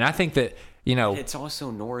hard. And I think that, it's also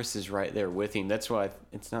Norris is right there with him. That's why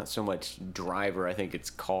it's not so much driver. I think it's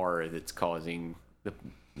car that's causing the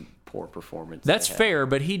poor performance. that's fair,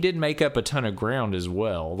 but he did make up a ton of ground as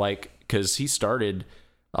well. Like, because he started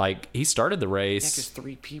the race. Because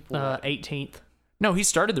 3 people. 18th. No, he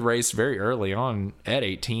started the race very early on at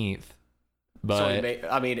 18th. But So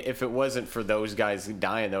if it wasn't for those guys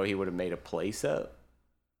dying, though, he would have made a place up.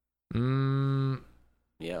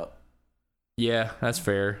 Yeah. Yeah, that's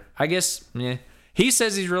fair. I guess, he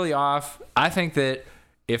says he's really off. I think that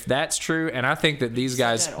if that's true, and I think that these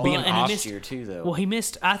guys being and he off missed- year too, though. Well, he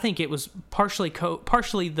missed. I think it was partially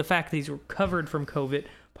the fact that he's recovered from COVID,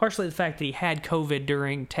 partially the fact that he had COVID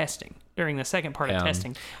during the second part of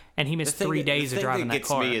testing, and he missed 3 days of driving that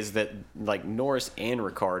car. The thing that gets me is that like Norris and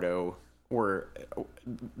Ricardo were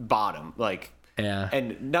bottom, like. Yeah.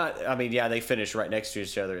 And they finished right next to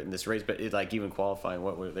each other in this race, but even qualifying,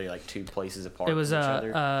 what were they, like 2 places apart It was from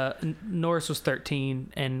each other? Norris was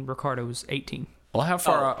 13 and Ricardo was 18. Well, how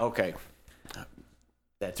far? Okay.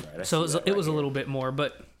 That's right. So it was a little bit more,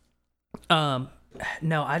 but no,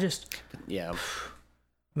 I just Yeah.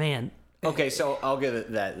 man, Okay, so I'll give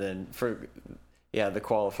it that then for the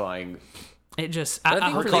qualifying. it just I think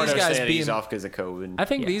I for really- these guys he's being off because of COVID. I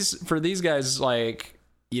think these guys, like,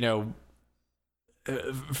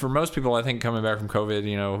 for most people, I think coming back from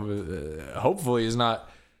COVID, hopefully is not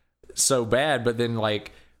so bad. But then,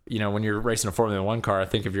 like, when you're racing a Formula One car, I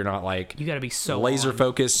think if you're not like you got to be so laser on.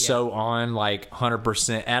 focused, Yeah. so on like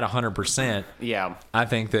 100% at 100%, Yeah. I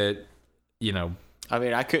think that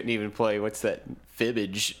I couldn't even play. What's that?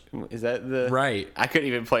 Fibbage? Is that the right? I couldn't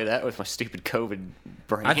even play that with my stupid COVID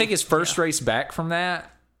brain. I think his first race back from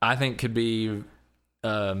that, I think could be,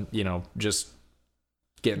 just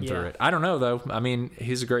getting through it. I don't know though. I mean,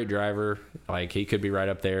 he's a great driver. Like, he could be right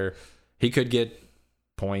up there. He could get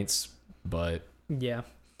points, but Yeah.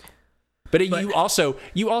 you also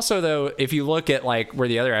though, if you look at like where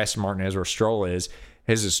the other Aston Martin is, where Stroll is,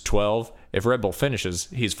 his is 12. If Red Bull finishes,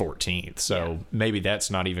 he's 14th. So maybe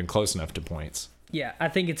that's not even close enough to points. Yeah, I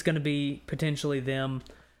think it's going to be potentially them.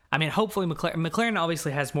 I mean, hopefully McLaren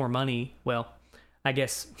obviously has more money. Well, I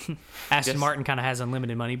guess Aston Martin kind of has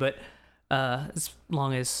unlimited money, but as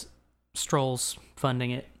long as Stroll's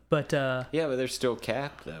funding it. But but they're still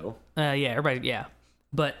capped though. everybody,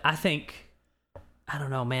 But I think, I don't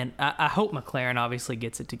know, man. I hope McLaren obviously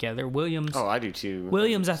gets it together. Williams. Oh, I do too.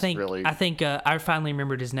 Williams, I think. Really... I think I finally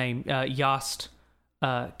remembered his name. Yost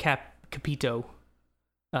Capito.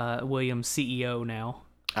 Williams CEO now.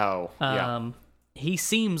 Oh, yeah. He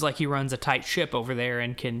seems like he runs a tight ship over there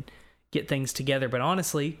and can get things together. But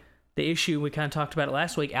honestly, the issue, we kind of talked about it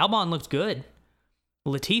last week, Albon looked good.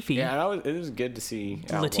 Latifi. Yeah, it was good to see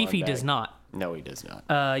Albon Latifi back. does not. No, he does not.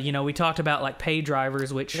 We talked about like pay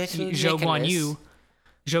drivers, which Zhou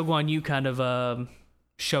Guan Yu kind of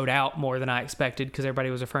showed out more than I expected because everybody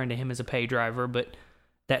was referring to him as a pay driver, but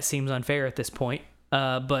that seems unfair at this point.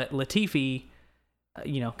 But Latifi,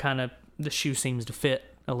 kind of the shoe seems to fit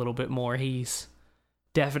a little bit more. He's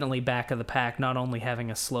definitely back of the pack, not only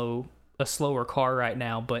having a slower car right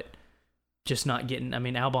now, but just not getting. I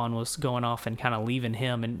mean, Albon was going off and kind of leaving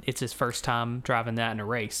him, and it's his first time driving that in a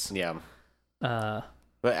race. Yeah. But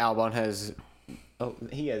Albon has. Oh,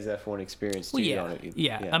 he has F1 experience too. Well,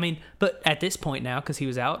 yeah. I mean, but at this point now, because he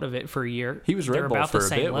was out of it for a year, he was Red Bull for a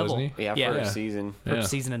bit, wasn't he? Yeah, for a season. For a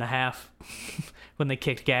season and a half, when they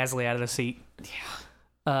kicked Gasly out of the seat.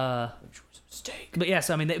 Yeah. Which was a mistake. But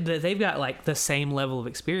yes, I mean they've got like the same level of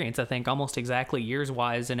experience. I think almost exactly years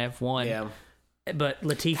wise in F1. Yeah. But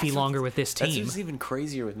Latifi longer with this team. That's what's even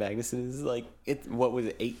crazier with Magnussen is like what was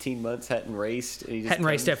it, 18 months hadn't raced. And he just hadn't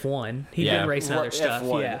raced F1. He'd been racing other stuff.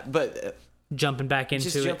 F1, yeah, but jumping back into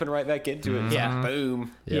just it. jumping right back into it. Yeah.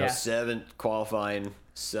 Boom. Yeah. 7th qualifying.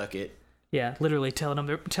 Suck it. Yeah, literally telling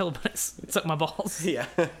them to suck my balls. Yeah.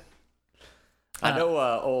 I know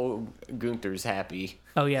old Gunther's happy.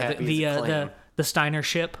 Oh yeah, Happy as a clam. the Steiner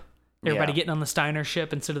ship. Everybody Yeah. getting on the Steiner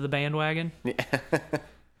ship instead of the bandwagon.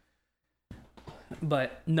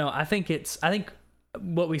 But no, I think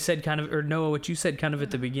what we said kind of, or Noah, what you said kind of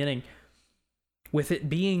at the beginning, with it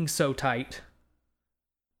being so tight,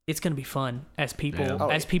 it's going to be fun as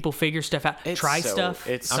people figure stuff out, try stuff.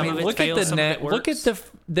 Look at the net. Look at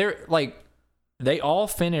they're like, they all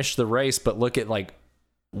finished the race, but look at like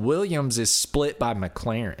Williams is split by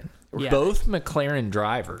McLaren. Yeah. Both McLaren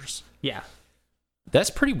drivers. Yeah. That's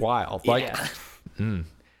pretty wild. Like,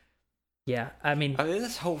 yeah. I mean,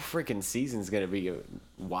 this whole freaking season's gonna be a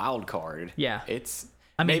wild card. Yeah. It's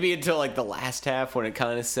maybe until like the last half when it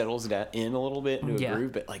kind of settles down in a little bit into a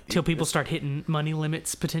groove, but like till people start hitting money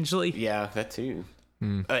limits potentially. Yeah, that too.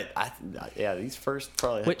 But these first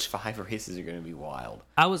probably Which 5 races are going to be wild.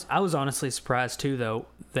 I was honestly surprised too, though,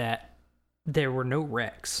 that there were no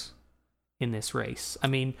wrecks in this race. I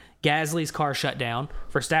mean, Gasly's car shut down,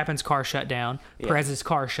 Verstappen's car shut down, Perez's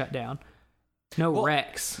car shut down. No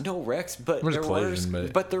wrecks. No wrecks, but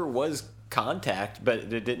there was contact, but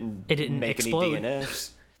it didn't make explode. any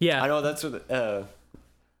DNFs. Yeah, I know that's what I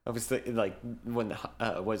was thinking. Like when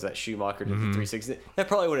was that Schumacher did the 360? That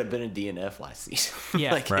probably would have been a DNF last season.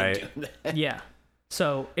 Yeah, like, right. Yeah.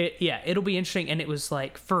 So it'll be interesting, and it was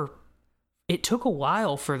like it took a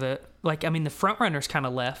while for the front runners kind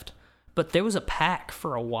of left, but there was a pack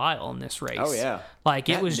for a while in this race. Oh yeah, like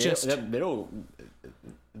it was just that middle.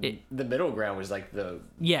 The middle ground was like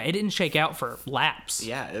it didn't shake out for laps.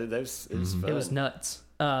 Yeah, it was fun. It was nuts.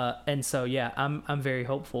 And so I'm very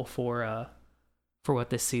hopeful for what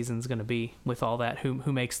this season's going to be with all that.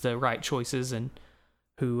 Who makes the right choices and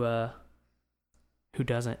who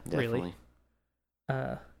doesn't. Definitely.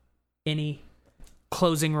 Really. Any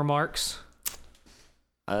closing remarks?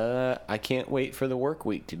 I can't wait for the work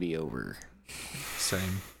week to be over.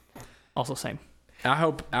 Same. Also same. I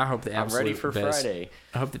hope the absolute I'm ready for best, Friday.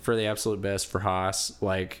 I hope for the absolute best for Haas.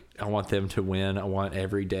 Like, I want them to win. I want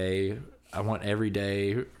every day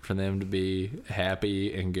for them to be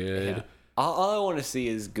happy and good. Yeah. All I want to see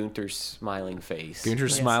is Gunther's smiling face.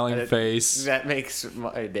 Face. That makes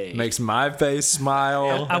my day. Makes my face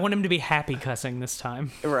smile. I want him to be happy cussing this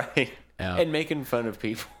time. Right. Yeah. And making fun of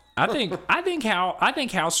people. I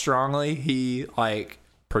think how strongly he like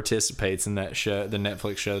participates in that show, the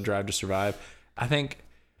Netflix show Drive to Survive.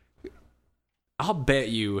 I'll bet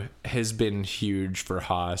you has been huge for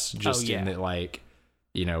Haas just in that, like,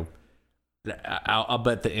 you know, I'll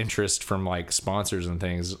bet the interest from like sponsors and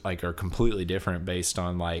things like are completely different based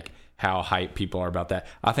on like how hyped people are about that.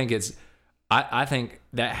 I think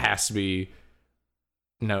that has to be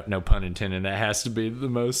no pun intended. That has to be the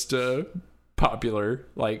most popular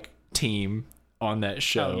like team on that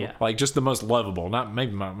show. Oh, yeah. Like just the most lovable, not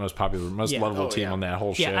maybe my most popular, most lovable team on that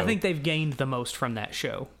whole show. Yeah, I think they've gained the most from that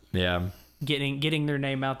show. Yeah. Getting their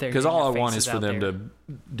name out there. Because all I want is for them to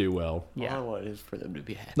do well. Yeah. All I want is for them to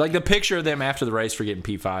be happy. Like the picture of them after the race for getting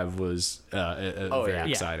P5 was very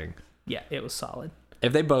exciting. Yeah, it was solid.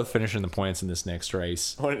 If they both finish in the points in this next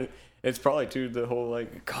race. It's probably too the whole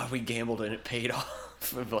like, God, we gambled and it paid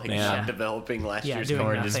off. Of like not developing last year's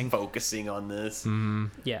car and just focusing on this. Mm-hmm.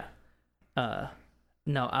 Yeah.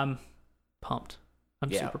 No, I'm pumped.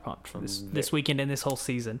 I'm super pumped for this weekend and this whole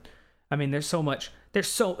season. I mean, this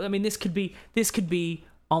could be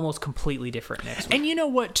almost completely different next week. And you know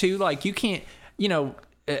what, too? Like, you can't, I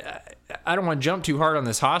don't want to jump too hard on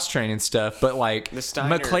this Haas train and stuff, but like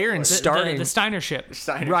McLaren starting the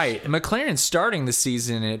Steinership. Right. McLaren starting the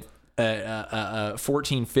season at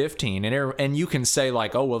 14-15 and you can say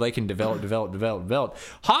like, oh well, they can develop.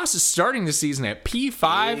 Haas is starting the season at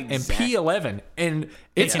P5 and P11, and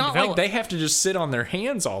it's not like they have to just sit on their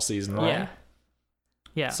hands all season long.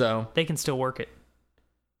 Yeah. So they can still work it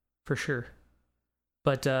for sure.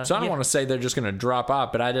 But so I don't want to say they're just going to drop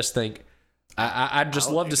off, but I just think I'd just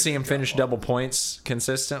love to see them finish double points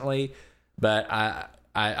consistently. But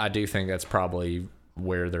I do think that's probably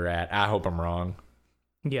where they're at. I hope I'm wrong.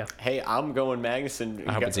 Yeah. Hey, I'm going Magnussen.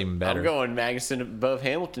 I hope it's even better. I'm going Magnussen above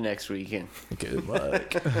Hamilton next weekend. Good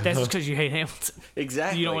luck. That's just because you hate Hamilton.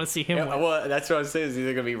 Exactly. You don't want to see him win. Well, that's what I was saying. It's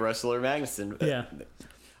either going to be Russell or Magnussen. Yeah.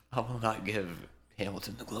 I will not give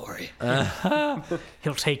Hamilton the glory.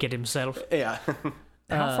 He'll take it himself. Yeah.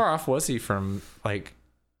 How far off was he from like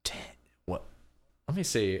 10? What? Let me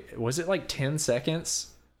see. Was it like 10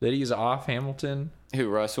 seconds that he's off Hamilton? Who,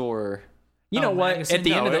 Russell or? You know what? Magnussen? At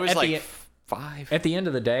the end of the 5. At the end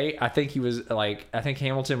of the day, I think he was like, I think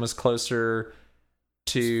Hamilton was closer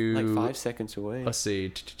to like 5 seconds away. Let's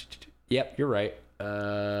see. Yep, you're right.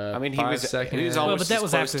 I mean, he was seconds. almost but that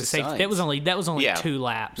was after the safety. That was only 2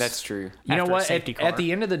 laps. That's true. You know what? At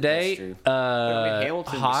the end of the day,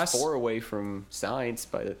 Hamilton Haas was 4 away from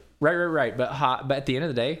Sainz by the right. But at the end of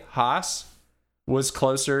the day, Haas was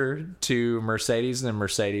closer to Mercedes than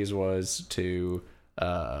Mercedes was to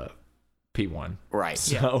P1. Right.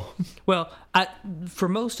 So, well, for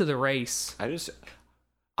most of the race,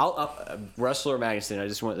 I'll Russell or Magnussen. I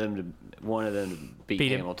just want one of them to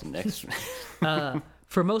beat Hamilton next.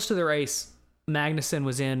 For most of the race, Magnussen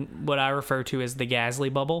was in what I refer to as the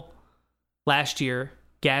Gasly bubble. Last year,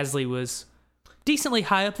 Gasly was decently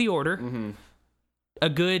high up the order. Mm-hmm. A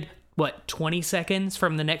good 20 seconds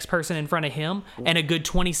from the next person in front of him and a good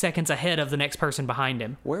 20 seconds ahead of the next person behind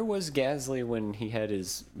him. Where was Gasly when he had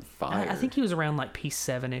his fire? I think he was around like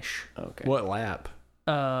P7-ish. Okay. What lap?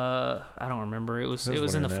 I don't remember. It was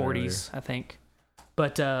in the 40s, I think.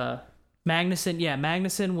 But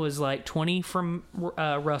Magnussen was like 20 from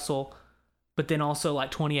Russell, but then also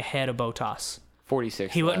like 20 ahead of Bottas.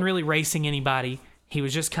 46. He wasn't really racing anybody. He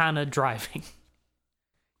was just kind of driving.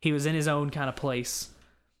 He was in his own kind of place.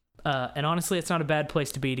 And honestly, it's not a bad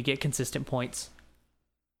place to be to get consistent points.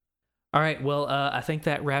 All right, well, I think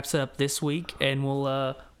that wraps up this week, and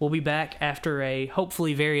we'll be back after a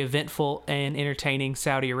hopefully very eventful and entertaining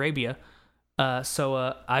Saudi Arabia.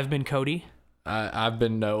 So I've been Cody. I've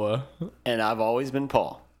been Noah. And I've always been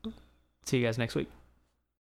Paul. See you guys next week.